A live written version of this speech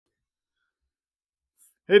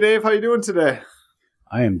Hey Dave, how you doing today?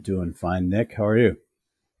 I am doing fine, Nick. How are you?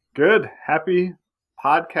 Good. Happy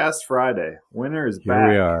Podcast Friday. Winter is Here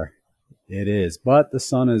we back. are. It is, but the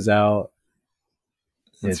sun is out.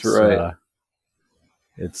 That's It's right. uh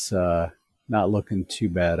it's not looking too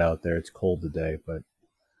bad out there. It's cold today, but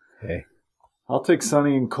hey, I'll take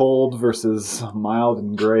sunny and cold versus mild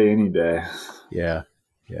and gray any day. yeah,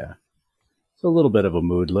 yeah. It's a little bit of a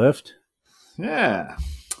mood lift. Yeah.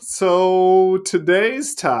 So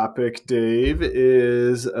today's topic, Dave,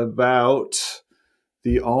 is about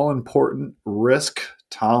the all important risk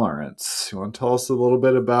tolerance. You want to tell us a little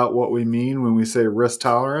bit about what we mean when we say risk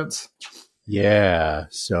tolerance? Yeah.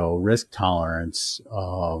 So risk tolerance,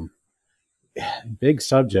 big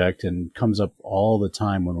subject and comes up all the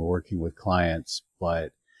time when we're working with clients.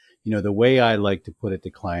 But the way I like to put it to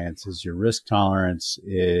clients is your risk tolerance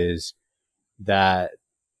is that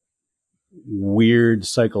weird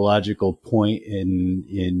psychological point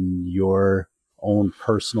in your own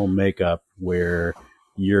personal makeup where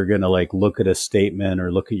you're going to like look at a statement or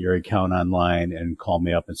look at your account online and call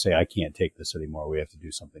me up and say, I can't take this anymore. We have to do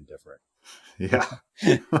something different. Yeah.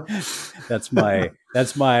 That's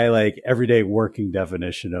my like everyday working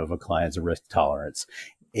definition of a client's risk tolerance.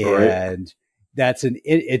 Right. And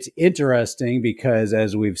it's interesting because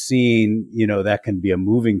as we've seen, that can be a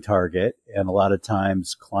moving target. And a lot of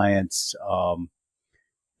times clients,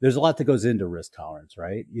 there's a lot that goes into risk tolerance,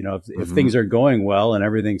 right? If Mm-hmm. things are going well and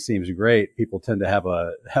everything seems great, people tend to have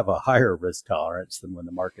a higher risk tolerance than when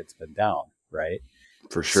the market's been down, right?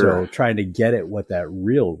 For So sure. trying to get at what that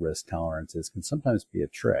real risk tolerance is can sometimes be a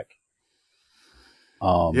trick.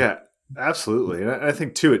 Um, Yeah, absolutely. And I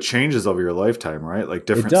think too, it changes over your lifetime, right? Like it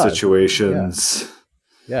different does. Yeah. situations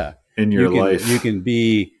Yeah. in You your can you life. can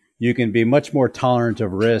be you can be much more tolerant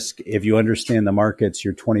of risk if you understand the markets.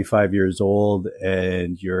 You're 25 years old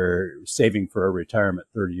and you're saving for a retirement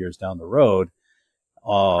 30 years down the road.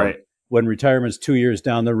 Um, Right. when retirement's 2 years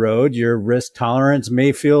down the road, your risk tolerance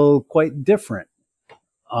may feel quite different.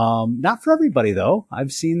 Not for everybody though.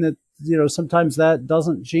 I've seen that, sometimes that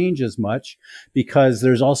doesn't change as much because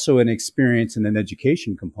there's also an experience and an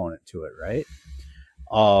education component to it, right?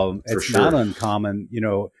 For It's not sure. uncommon,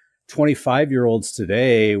 25-year-olds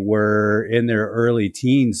today were in their early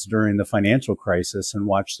teens during the financial crisis and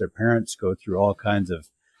watched their parents go through all kinds of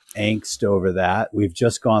angst over that. We've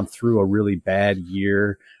just gone through a really bad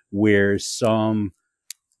year where some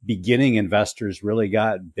beginning investors really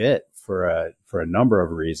got bit for a number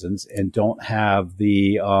of reasons and don't have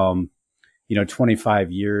the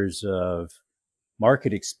 25 years of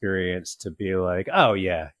market experience to be like, oh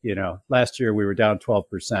yeah, last year we were down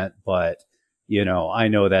 12%, but I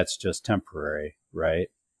know that's just temporary, right?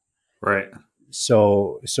 Right.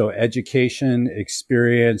 So education,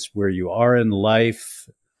 experience, where you are in life,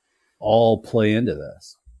 all play into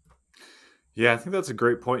this. Yeah, I think that's a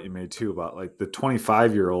great point you made too about like the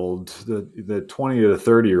 25-year-old, the 20 to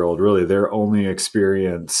 30-year-old, really their only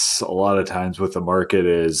experience a lot of times with the market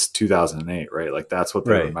is 2008, right? Like that's what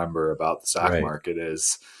they Right, remember about the stock right. market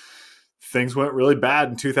is things went really bad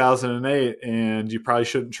in 2008 and you probably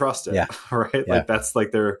shouldn't trust it. Yeah, Right, yeah. like that's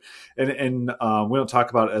like their we don't talk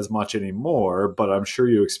about it as much anymore, but I'm sure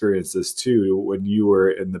you experienced this too when you were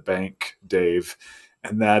in the bank, Dave,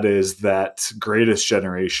 and that is that greatest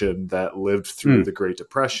generation that lived through Mm. the Great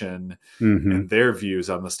Depression, Hmm. and their views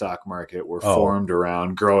on the stock market were Oh, formed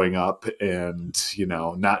around growing up and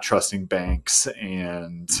not trusting banks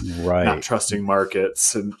and not right. trusting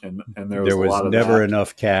markets, and there was There a was lot of never that.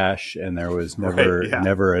 enough cash and there was Right, never yeah.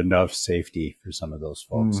 never enough safety for some of those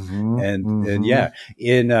folks. Mm-hmm, And mm-hmm.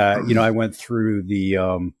 yeah, I went through the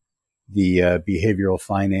behavioral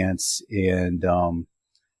finance and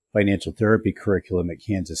financial therapy curriculum at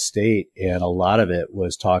Kansas State, and a lot of it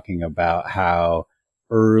was talking about how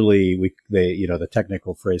early the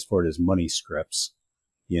technical phrase for it is money scripts.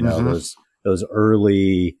 You know, Mm-hmm. those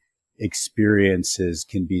early experiences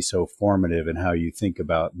can be so formative in how you think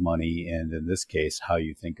about money, and in this case, how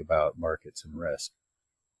you think about markets and risk.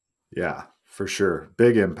 Yeah, for sure.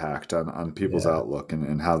 Big impact on people's Yeah. outlook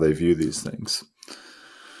and how they view these things.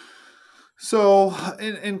 So,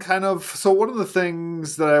 so one of the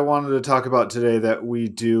things that I wanted to talk about today that we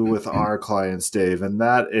do with our clients, Dave, and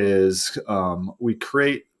that is we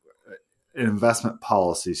create an investment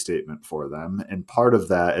policy statement for them. And part of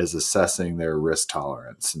that is assessing their risk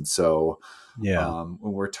tolerance. And so, Yeah.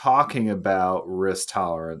 when we're talking about risk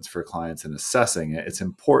tolerance for clients and assessing it, it's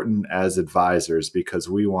important as advisors because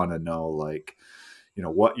we want to know, like,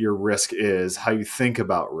 what your risk is, how you think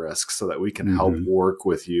about risk, so that we can help Hmm. work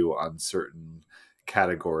with you on certain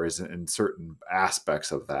categories and certain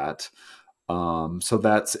aspects of that. So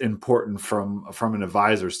that's important from an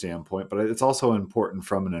advisor standpoint, but it's also important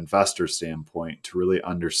from an investor standpoint to really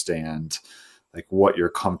understand like what you're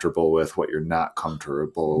comfortable with, what you're not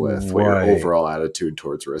comfortable with, what your overall attitude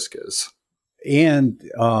towards risk is. And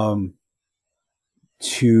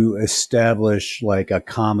to establish like a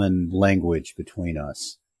common language between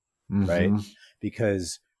us, right?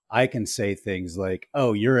 Because I can say things like,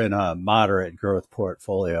 oh, you're in a moderate growth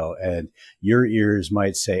portfolio, and your ears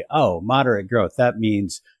might say, oh, moderate growth. That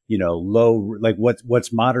means, low, like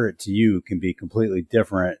what's moderate to you can be completely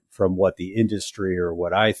different from what the industry or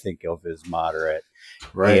what I think of as moderate.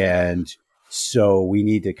 Right. And so we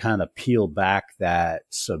need to kind of peel back that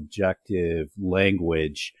subjective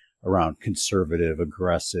language around conservative,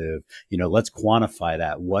 aggressive, let's quantify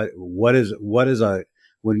that. What is a,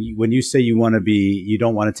 when you say you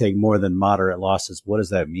don't want to take more than moderate losses, what does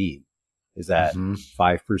that mean? Is that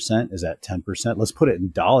 5%? Is that 10%? Let's put it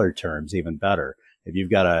in dollar terms, even better. If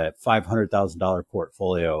you've got a $500,000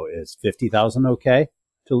 portfolio, is 50,000 okay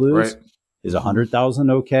to lose? Right. Is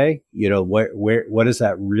 100,000 okay? What does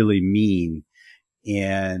that really mean?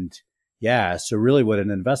 And yeah, so really what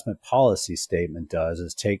an investment policy statement does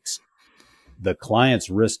is takes the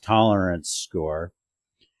client's risk tolerance score.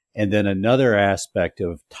 And then another aspect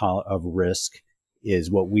of risk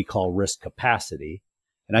is what we call risk capacity.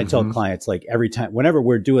 And I tell clients, like, every time, whenever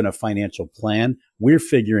we're doing a financial plan, we're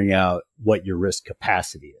figuring out what your risk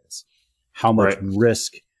capacity is. How much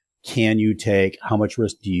risk can you take? How much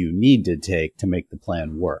risk do you need to take to make the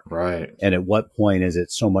plan work? Right. And at what point is it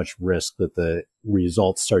so much risk that the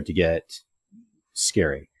results start to get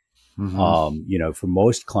scary? For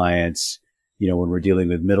most clients, when we're dealing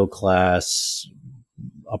with middle class,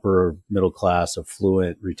 upper middle class,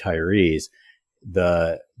 affluent retirees,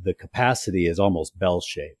 the capacity is almost bell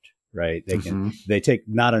shaped, right? They take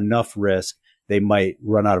not enough risk. They might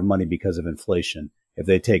run out of money because of inflation. If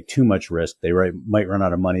they take too much risk, they might run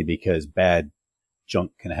out of money because bad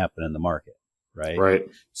junk can happen in the market, right? Right.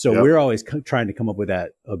 So we're always trying to come up with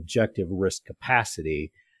that objective risk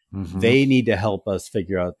capacity. They need to help us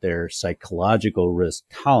figure out their psychological risk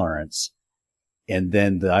tolerance. And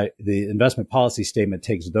then the investment policy statement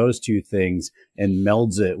takes those two things and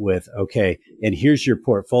melds it with, okay, and here's your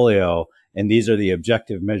portfolio, and these are the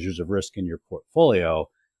objective measures of risk in your portfolio.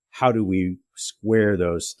 How do we square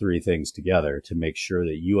those three things together to make sure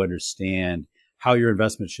that you understand how your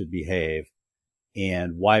investment should behave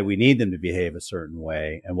and why we need them to behave a certain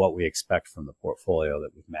way and what we expect from the portfolio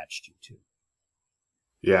that we've matched you to?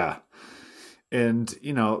 Yeah. And,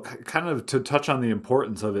 kind of to touch on the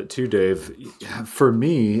importance of it too, Dave, for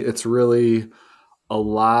me, it's really a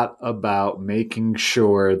lot about making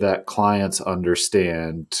sure that clients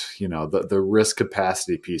understand, the risk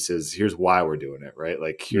capacity pieces. Here's why we're doing it, right?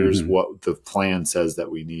 Like, here's what the plan says that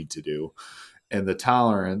we need to do. And the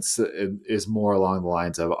tolerance is more along the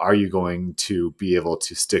lines of, are you going to be able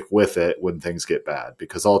to stick with it when things get bad?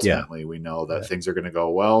 Because ultimately we know that things are going to go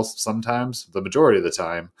well sometimes, the majority of the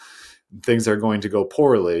time. Things are going to go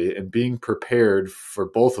poorly, and being prepared for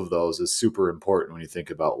both of those is super important when you think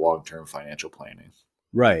about long-term financial planning.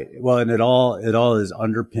 Right. Well, and it all is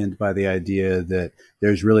underpinned by the idea that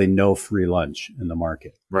there's really no free lunch in the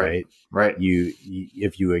market. Right.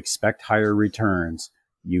 If you expect higher returns,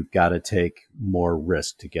 you've got to take more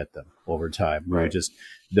risk to get them over time. Right.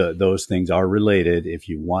 Those things are related. If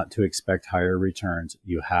you want to expect higher returns,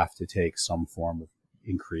 you have to take some form of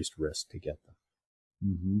increased risk to get them.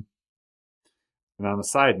 And on a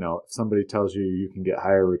side note, if somebody tells you you can get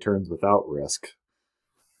higher returns without risk,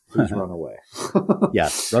 please run away.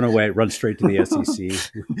 Yes, run away, run straight to the SEC.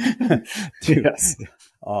 Yes.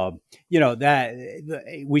 That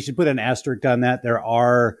we should put an asterisk on that. There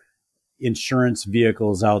are insurance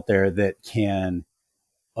vehicles out there that can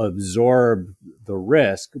absorb the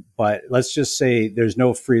risk, but let's just say there's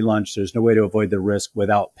no free lunch. There's no way to avoid the risk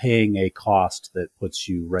without paying a cost that puts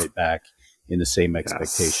you right back in the same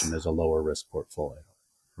expectation as a lower risk portfolio.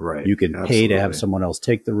 Right. You can pay to have someone else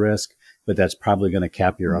take the risk, but that's probably going to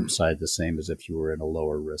cap your upside the same as if you were in a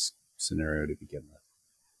lower risk scenario to begin with.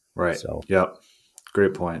 Right. So, yep.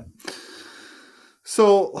 Great point.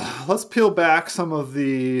 So let's peel back some of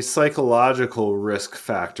the psychological risk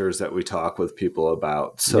factors that we talk with people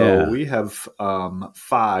about. So we have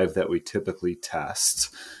 5 that we typically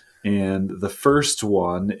test. And the first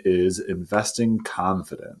one is investing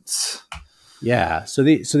confidence. Yeah. So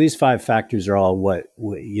these 5 factors are all what,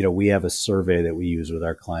 we have a survey that we use with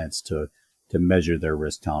our clients to measure their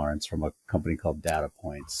risk tolerance from a company called Data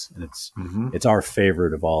Points. And it's our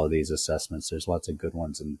favorite of all of these assessments. There's lots of good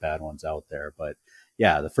ones and bad ones out there. But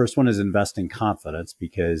yeah, the first one is investing confidence,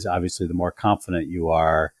 because obviously the more confident you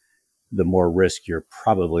are, the more risk you're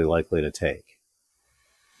probably likely to take.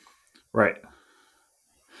 Right.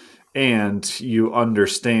 And you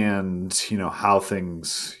understand, how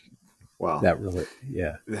things, That really,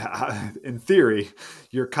 yeah. in theory,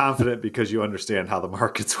 you're confident because you understand how the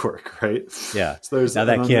markets work, right? Yeah. So there's now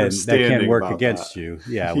that can work against you.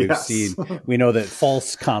 Yeah. Yes. We know that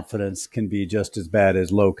false confidence can be just as bad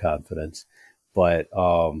as low confidence, but,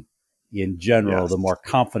 in general, Yes. the more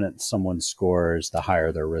confident someone scores, the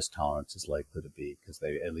higher their risk tolerance is likely to be because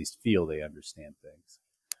they at least feel they understand things.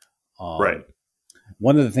 Right.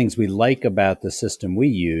 One of the things we like about the system we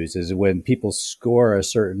use is when people score a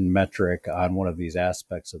certain metric on one of these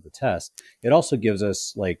aspects of the test, it also gives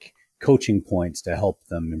us like coaching points to help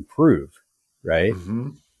them improve, right?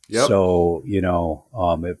 Mm-hmm. Yep. So,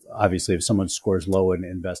 if someone scores low in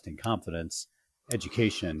investing confidence,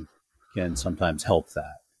 education can sometimes help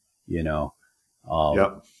that,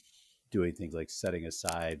 Yep. doing things like setting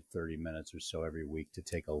aside 30 minutes or so every week to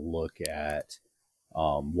take a look at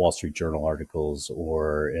Wall Street Journal articles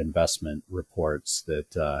or investment reports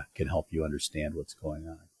that can help you understand what's going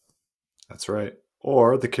on. That's right.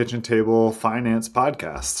 Or the Kitchen Table Finance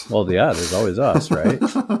podcast. Well, yeah, there's always us, right?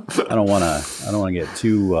 I don't want to get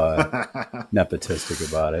too nepotistic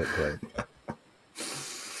about it,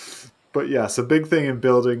 but yes, a big thing in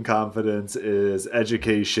building confidence is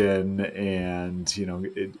education and,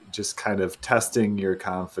 just kind of testing your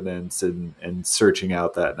confidence and searching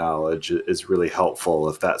out that knowledge is really helpful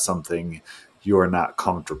if that's something you're not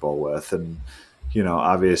comfortable with. And,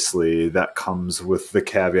 obviously that comes with the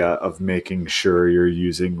caveat of making sure you're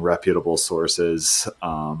using reputable sources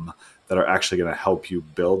that are actually going to help you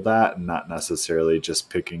build that and not necessarily just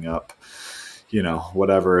picking up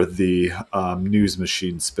whatever the news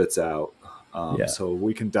machine spits out. So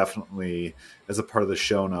we can definitely, as a part of the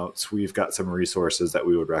show notes, we've got some resources that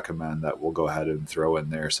we would recommend that we'll go ahead and throw in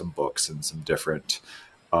there, some books and some different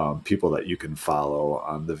people that you can follow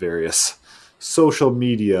on the various social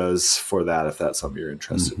medias for that, if that's something you're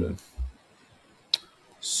interested in.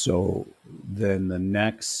 So then the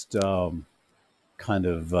next kind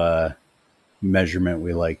of measurement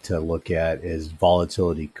we like to look at is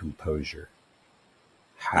volatility composure.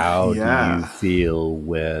 How do you feel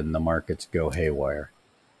when the markets go haywire?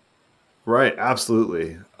 Right.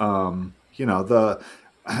 Absolutely. What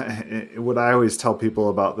I always tell people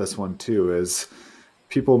about this one too is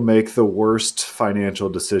people make the worst financial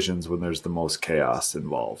decisions when there's the most chaos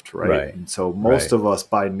involved. Right. And so most of us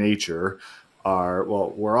by nature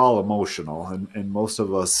we're all emotional and most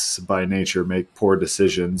of us by nature make poor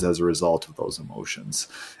decisions as a result of those emotions.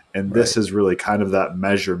 And this is really kind of that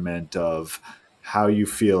measurement of how you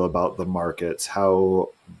feel about the markets, how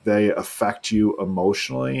they affect you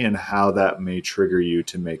emotionally, and how that may trigger you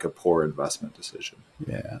to make a poor investment decision.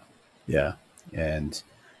 Yeah. And,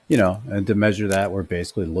 and to measure that, we're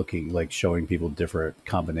basically showing people different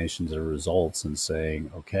combinations of results and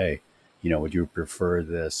saying, okay, would you prefer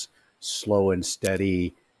this slow and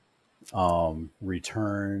steady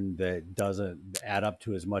return that doesn't add up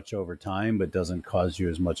to as much over time, but doesn't cause you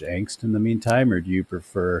as much angst in the meantime? Or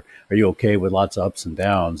are you okay with lots of ups and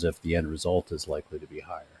downs if the end result is likely to be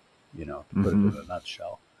higher, to put it in a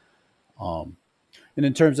nutshell? And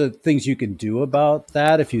in terms of things you can do about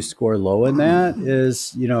that, if you score low in that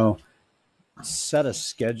is, set a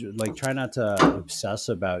schedule, try not to obsess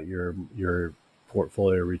about your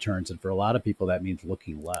portfolio returns. And for a lot of people, that means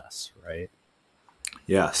looking less, right?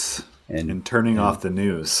 Yes. And turning off the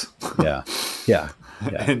news. Yeah.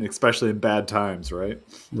 And especially in bad times, right?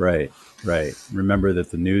 Right. Remember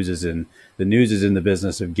that the news is in the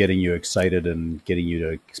business of getting you excited and getting you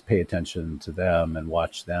to pay attention to them and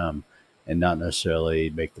watch them and not necessarily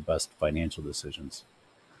make the best financial decisions.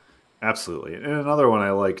 Absolutely. And another one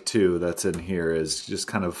I like too that's in here is just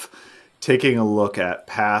kind of taking a look at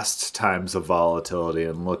past times of volatility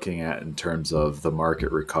and looking at in terms of the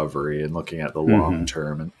market recovery and looking at the long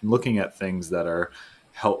term and looking at things that are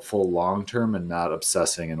helpful long term and not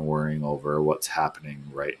obsessing and worrying over what's happening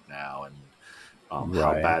right now and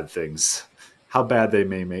how bad they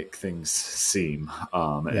may make things seem.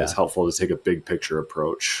 It's helpful to take a big picture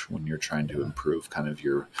approach when you're trying to improve kind of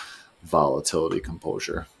your volatility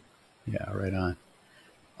composure. Yeah, right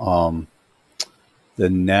on. The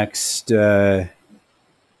next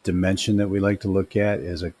dimension that we like to look at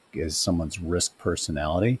is someone's risk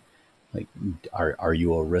personality. Like, are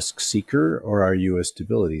you a risk seeker or are you a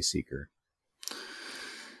stability seeker?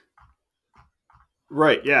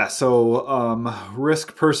 Right. Yeah. So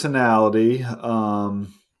risk personality.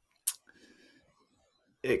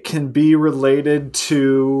 it can be related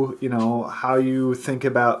to, how you think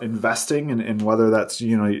about investing, and whether that's,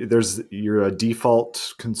 you're a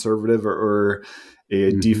default conservative or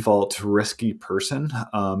a default risky person.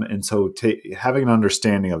 And so having an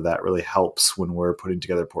understanding of that really helps when we're putting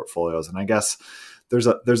together portfolios. And I guess there's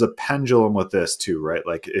a pendulum with this too, right?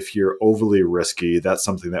 Like if you're overly risky, that's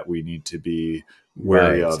something that we need to be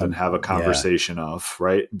wary of and have a conversation of,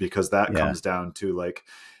 right? Because that comes down to like,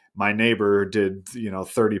 my neighbor did,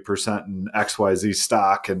 30% in XYZ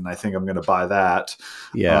stock, and I think I'm going to buy that.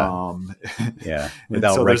 Yeah.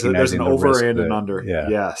 Without so there's an over and an under. Yeah.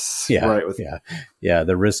 Yes. Yeah. Right.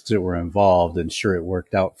 The risks that were involved, and sure, it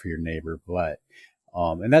worked out for your neighbor, but,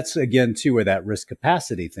 and that's again too, where that risk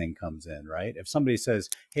capacity thing comes in, right? If somebody says,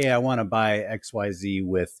 hey, I want to buy XYZ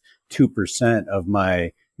with 2% of my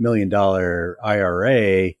 $1 million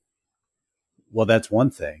IRA. Well, that's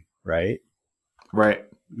one thing, right? Right.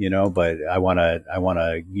 But I want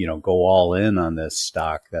to, go all in on this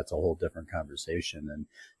stock. That's a whole different conversation.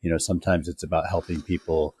 And, sometimes it's about helping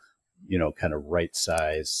people, kind of right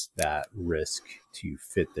size that risk to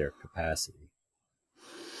fit their capacity.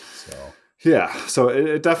 So. Yeah. So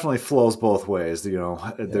it definitely flows both ways.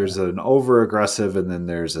 There's an over aggressive and then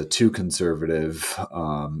there's a too conservative.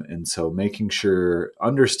 And so making sure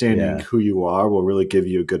understanding who you are will really give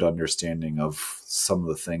you a good understanding of some of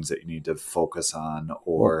the things that you need to focus on,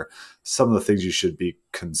 or some of the things you should be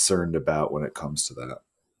concerned about when it comes to that.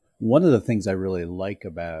 One of the things I really like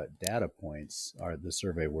about data points, or the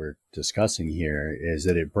survey we're discussing here, is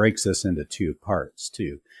that it breaks this into two parts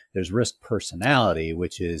too. There's risk personality,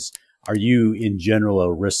 which is, are you in general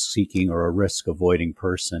a risk-seeking or a risk-avoiding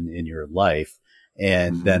person in your life?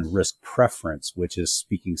 And then risk preference, which is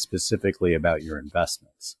speaking specifically about your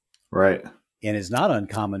investments. Right. And it's not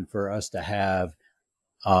uncommon for us to have,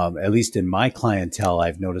 at least in my clientele,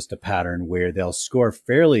 I've noticed a pattern where they'll score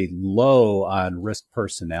fairly low on risk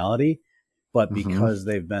personality, but because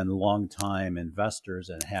they've been long-time investors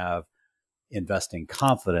and have investing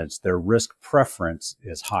confidence, their risk preference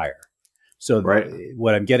is higher. So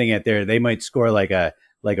what I'm getting at there, they might score like a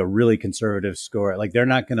really conservative score. Like they're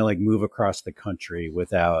not going to like move across the country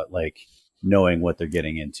without like knowing what they're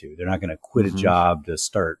getting into. They're not going to quit a job to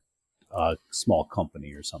start a small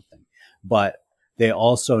company or something. But they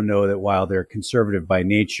also know that while they're conservative by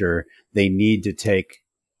nature, they need to take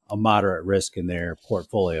a moderate risk in their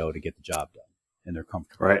portfolio to get the job done, and they're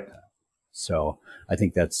comfortable with that. So I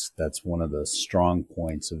think that's one of the strong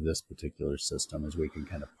points of this particular system, is we can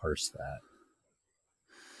kind of parse that.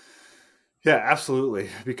 Yeah, absolutely.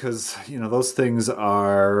 Because, those things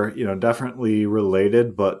are, definitely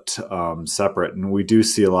related, but separate. And we do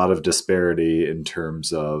see a lot of disparity in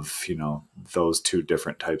terms of, those two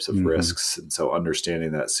different types of risks. And so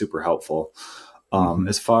understanding that's super helpful.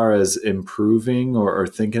 As far as improving or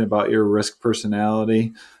thinking about your risk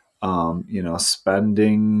personality,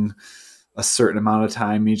 spending a certain amount of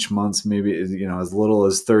time each month, maybe, as little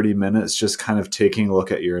as 30 minutes, just kind of taking a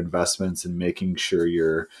look at your investments and making sure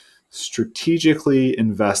you're strategically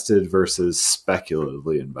invested versus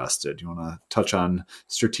speculatively invested. You want to touch on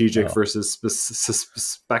strategic versus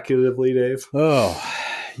speculatively, Dave? Oh,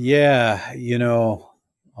 yeah.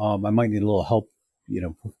 I might need a little help,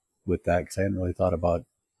 with that, because I hadn't really thought about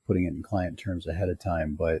putting it in client terms ahead of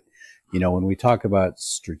time. But, when we talk about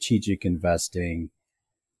strategic investing,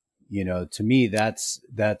 to me, that's,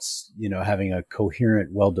 having a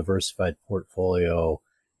coherent, well-diversified portfolio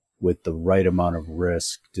with the right amount of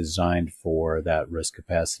risk designed for that risk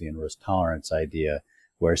capacity and risk tolerance idea,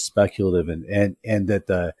 where speculative and that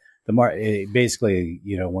the market, basically,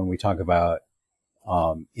 when we talk about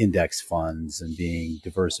index funds and being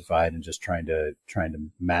diversified and just trying to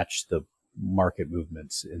match the market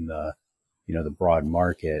movements in the, the broad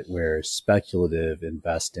market, where speculative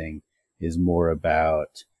investing is more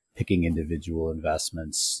about picking individual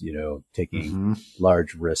investments, taking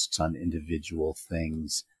large risks on individual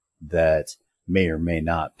things that may or may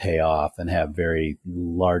not pay off and have very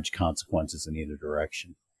large consequences in either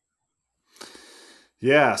direction.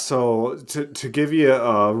 Yeah. So to give you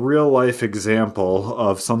a real life example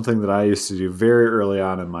of something that I used to do very early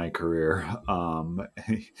on in my career,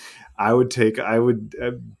 I would take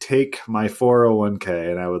my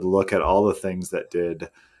 401k and I would look at all the things that did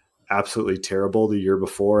absolutely terrible the year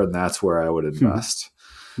before, and that's where I would invest.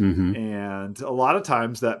 And a lot of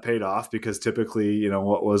times that paid off, because typically,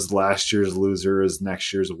 what was last year's loser is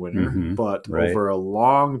next year's winner. But over a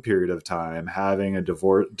long period of time, having a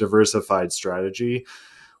diversified strategy,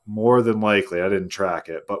 more than likely, I didn't track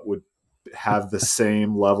it, but would have the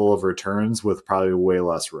same level of returns with probably way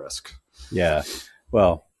less risk. Yeah.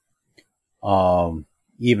 Well,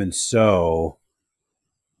 even so,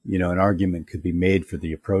 an argument could be made for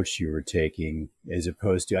the approach you were taking, as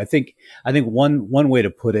opposed to, I think one way to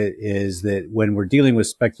put it is that when we're dealing with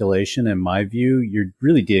speculation, in my view, you're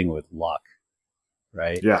really dealing with luck,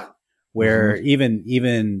 right? Yeah. Where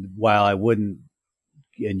even while I wouldn't,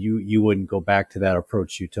 and you wouldn't go back to that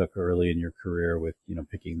approach you took early in your career with,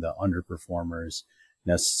 picking the underperformers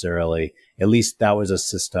necessarily, at least that was a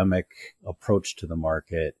systemic approach to the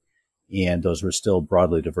market. And those were still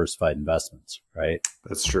broadly diversified investments, right?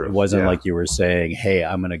 That's true. It wasn't like you were saying, hey,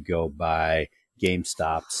 I'm going to go buy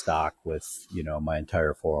GameStop stock with, my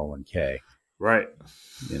entire 401k. Right.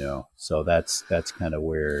 So that's kind of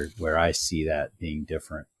where I see that being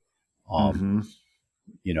different. A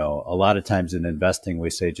lot of times in investing, we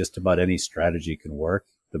say just about any strategy can work.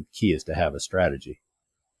 The key is to have a strategy.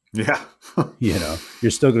 Yeah.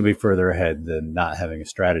 You're still going to be further ahead than not having a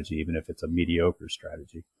strategy, even if it's a mediocre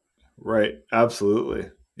strategy. Right. Absolutely.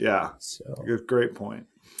 Yeah. So great point.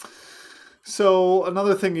 So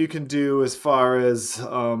another thing you can do as far as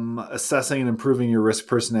assessing and improving your risk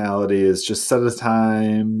personality is just set a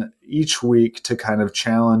time each week to kind of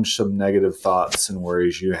challenge some negative thoughts and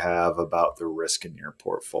worries you have about the risk in your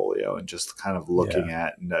portfolio, and just kind of looking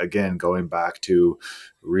at, and again, going back to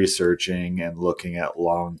researching and looking at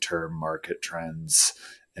long-term market trends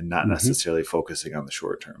and not necessarily focusing on the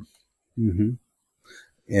short term.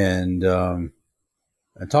 And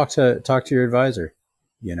talk to your advisor,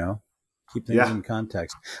 keep things in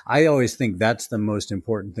context. I always think that's the most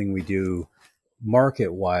important thing we do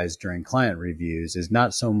market wise during client reviews, is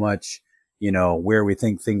not so much, where we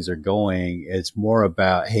think things are going. It's more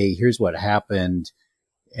about, hey, here's what happened.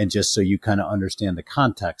 And just so you kind of understand the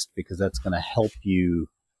context, because that's going to help you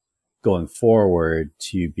going forward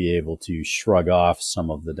to be able to shrug off some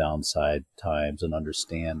of the downside times and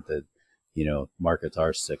understand that, markets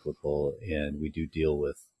are cyclical, and we do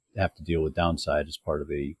have to deal with downside as part of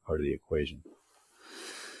the equation.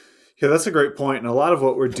 Yeah, that's a great point. And a lot of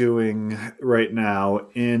what we're doing right now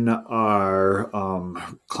in our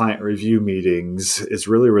client review meetings is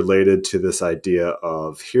really related to this idea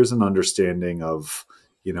of, here's an understanding of,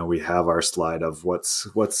 we have our slide of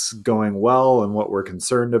what's going well and what we're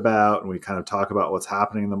concerned about. And we kind of talk about what's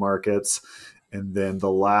happening in the markets. And then the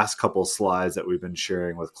last couple slides that we've been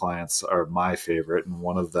sharing with clients are my favorite. And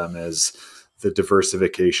one of them is the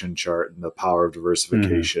diversification chart and the power of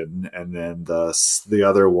diversification. And then the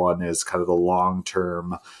other one is kind of the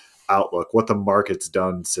long-term outlook, what the market's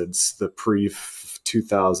done since the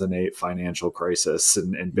pre-2008 financial crisis,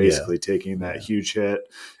 and basically taking that huge hit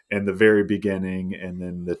in the very beginning, and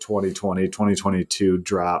then the 2020, 2022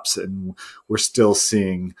 drops. And we're still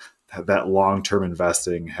seeing that long-term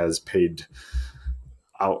investing has paid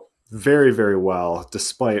out very, very well,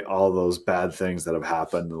 despite all those bad things that have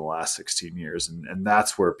happened in the last 16 years. And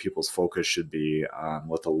that's where people's focus should be, on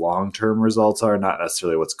what the long-term results are, not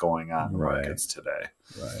necessarily what's going on in the markets today.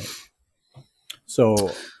 Right.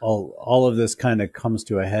 So all of this kind of comes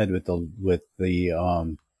to a head with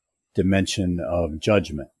the dimension of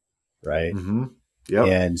judgment, right? Yep.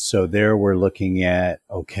 And so there we're looking at,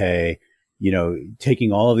 okay,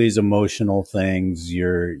 taking all of these emotional things,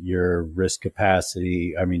 your risk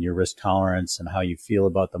capacity, your risk tolerance, and how you feel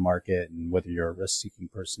about the market, and whether you're a risk-seeking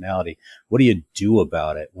personality, what do you do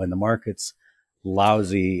about it? When the market's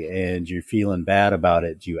lousy and you're feeling bad about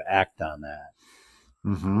it, do you act on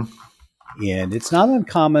that? And it's not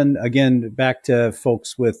uncommon, again, back to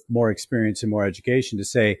folks with more experience and more education, to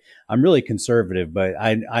say, I'm really conservative, but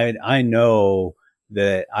I know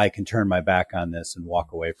that I can turn my back on this and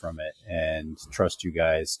walk away from it, and trust you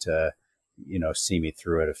guys to, see me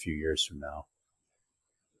through it a few years from now.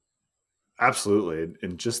 Absolutely.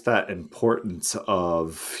 And just that importance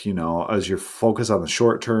of, as you're focused on the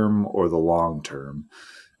short term or the long term,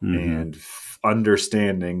 and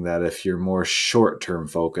understanding that if you're more short term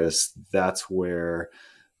focused, that's where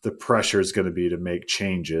the pressure is going to be to make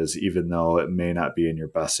changes, even though it may not be in your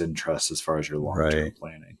best interest as far as your long-term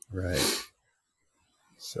planning. Right.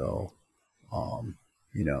 So,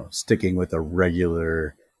 sticking with a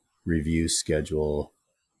regular review schedule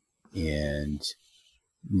and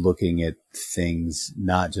looking at things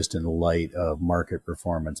not just in the light of market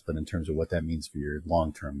performance, but in terms of what that means for your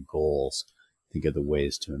long-term goals, think of the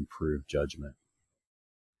ways to improve judgment.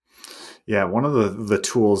 Yeah, one of the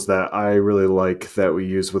tools that I really like that we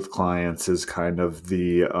use with clients is kind of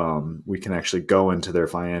we can actually go into their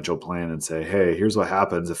financial plan and say, hey, here's what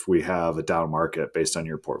happens if we have a down market based on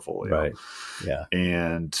your portfolio. Right. Yeah.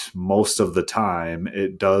 And most of the time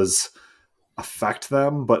it does affect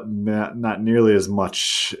them, but not nearly as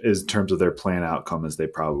much in terms of their plan outcome as they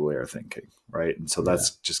probably are thinking, right? And so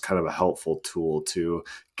that's just kind of a helpful tool to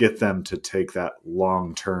get them to take that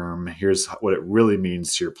long term, here's what it really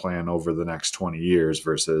means to your plan over the next 20 years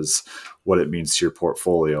versus what it means to your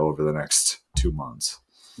portfolio over the next 2 months.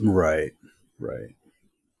 Right.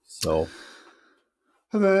 So,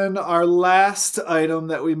 and then our last item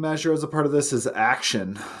that we measure as a part of this is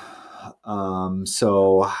action.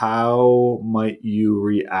 So how might you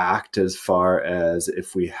react as far as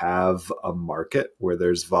if we have a market where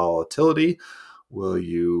there's volatility? Will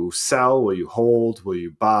you sell? Will you hold? Will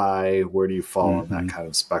you buy? Where do you fall on that kind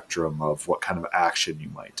of spectrum of what kind of action you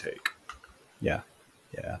might take? Yeah.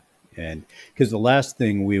 And because the last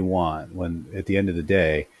thing we want when at the end of the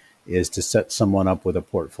day is to set someone up with a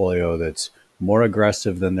portfolio that's more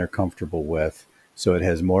aggressive than they're comfortable with. So it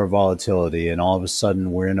has more volatility. And all of a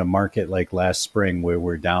sudden we're in a market like last spring where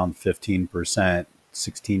we're down 15%,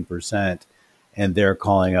 16%. And they're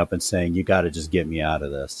calling up and saying, you got to just get me out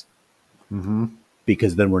of this.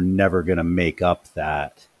 Because then we're never going to make up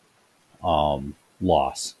that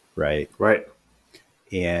loss. Right.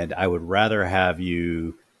 And I would rather have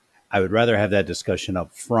that discussion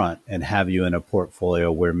up front and have you in a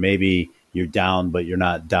portfolio where maybe you're down, but you're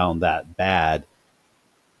not down that bad.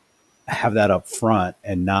 Have that up front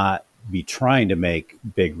and not be trying to make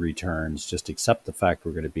big returns. Just accept the fact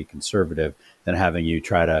we're going to be conservative than having you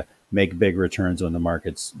try to make big returns when the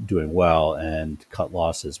market's doing well and cut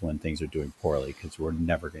losses when things are doing poorly, because we're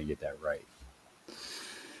never going to get that right.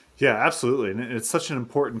 Yeah, absolutely. And it's such an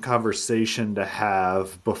important conversation to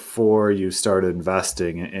have before you start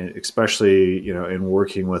investing, and especially, in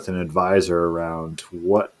working with an advisor around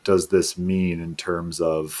what does this mean in terms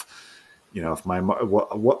of, if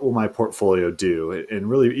what will my portfolio do? And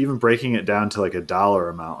really even breaking it down to like a dollar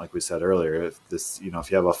amount, like we said earlier, if you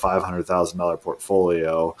have a $500,000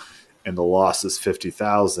 portfolio and the loss is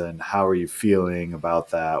 50,000, how are you feeling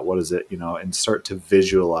about that? What is it, and start to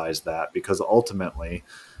visualize that, because ultimately,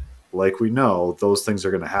 like we know, those things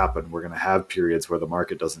are going to happen. We're going to have periods where the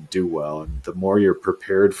market doesn't do well. And the more you're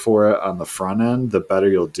prepared for it on the front end, the better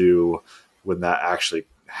you'll do when that actually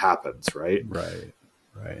happens, right? Right.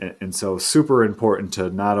 And so super important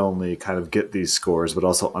to not only kind of get these scores, but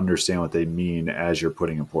also understand what they mean as you're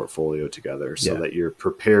putting a portfolio together so that you're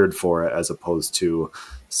prepared for it as opposed to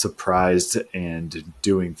surprised and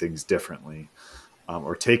doing things differently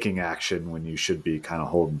or taking action when you should be kind of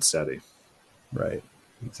holding steady. Right.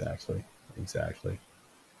 Exactly.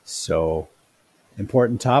 So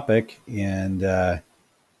important topic. And there's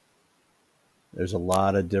a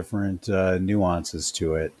lot of different nuances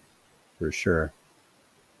to it for sure.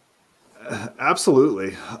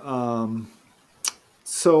 Absolutely.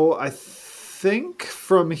 So I think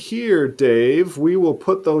from here, Dave, we will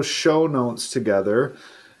put those show notes together.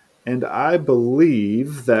 And I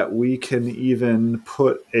believe that we can even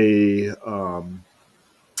put a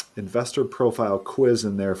investor profile quiz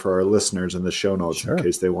in there for our listeners in the show notes in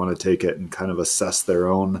case they want to take it and kind of assess their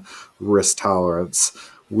own risk tolerance.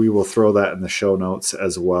 We will throw that in the show notes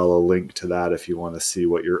as well, a link to that if you want to see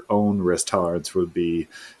what your own risk tolerance would be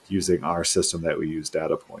using our system that we use,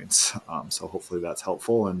 Data Points. So hopefully that's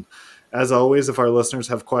helpful. And as always, if our listeners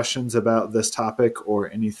have questions about this topic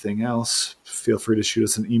or anything else, feel free to shoot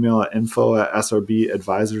us an email at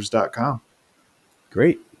info@srbadvisors.com.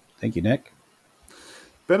 Great. Thank you, Nick.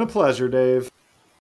 Been a pleasure, Dave.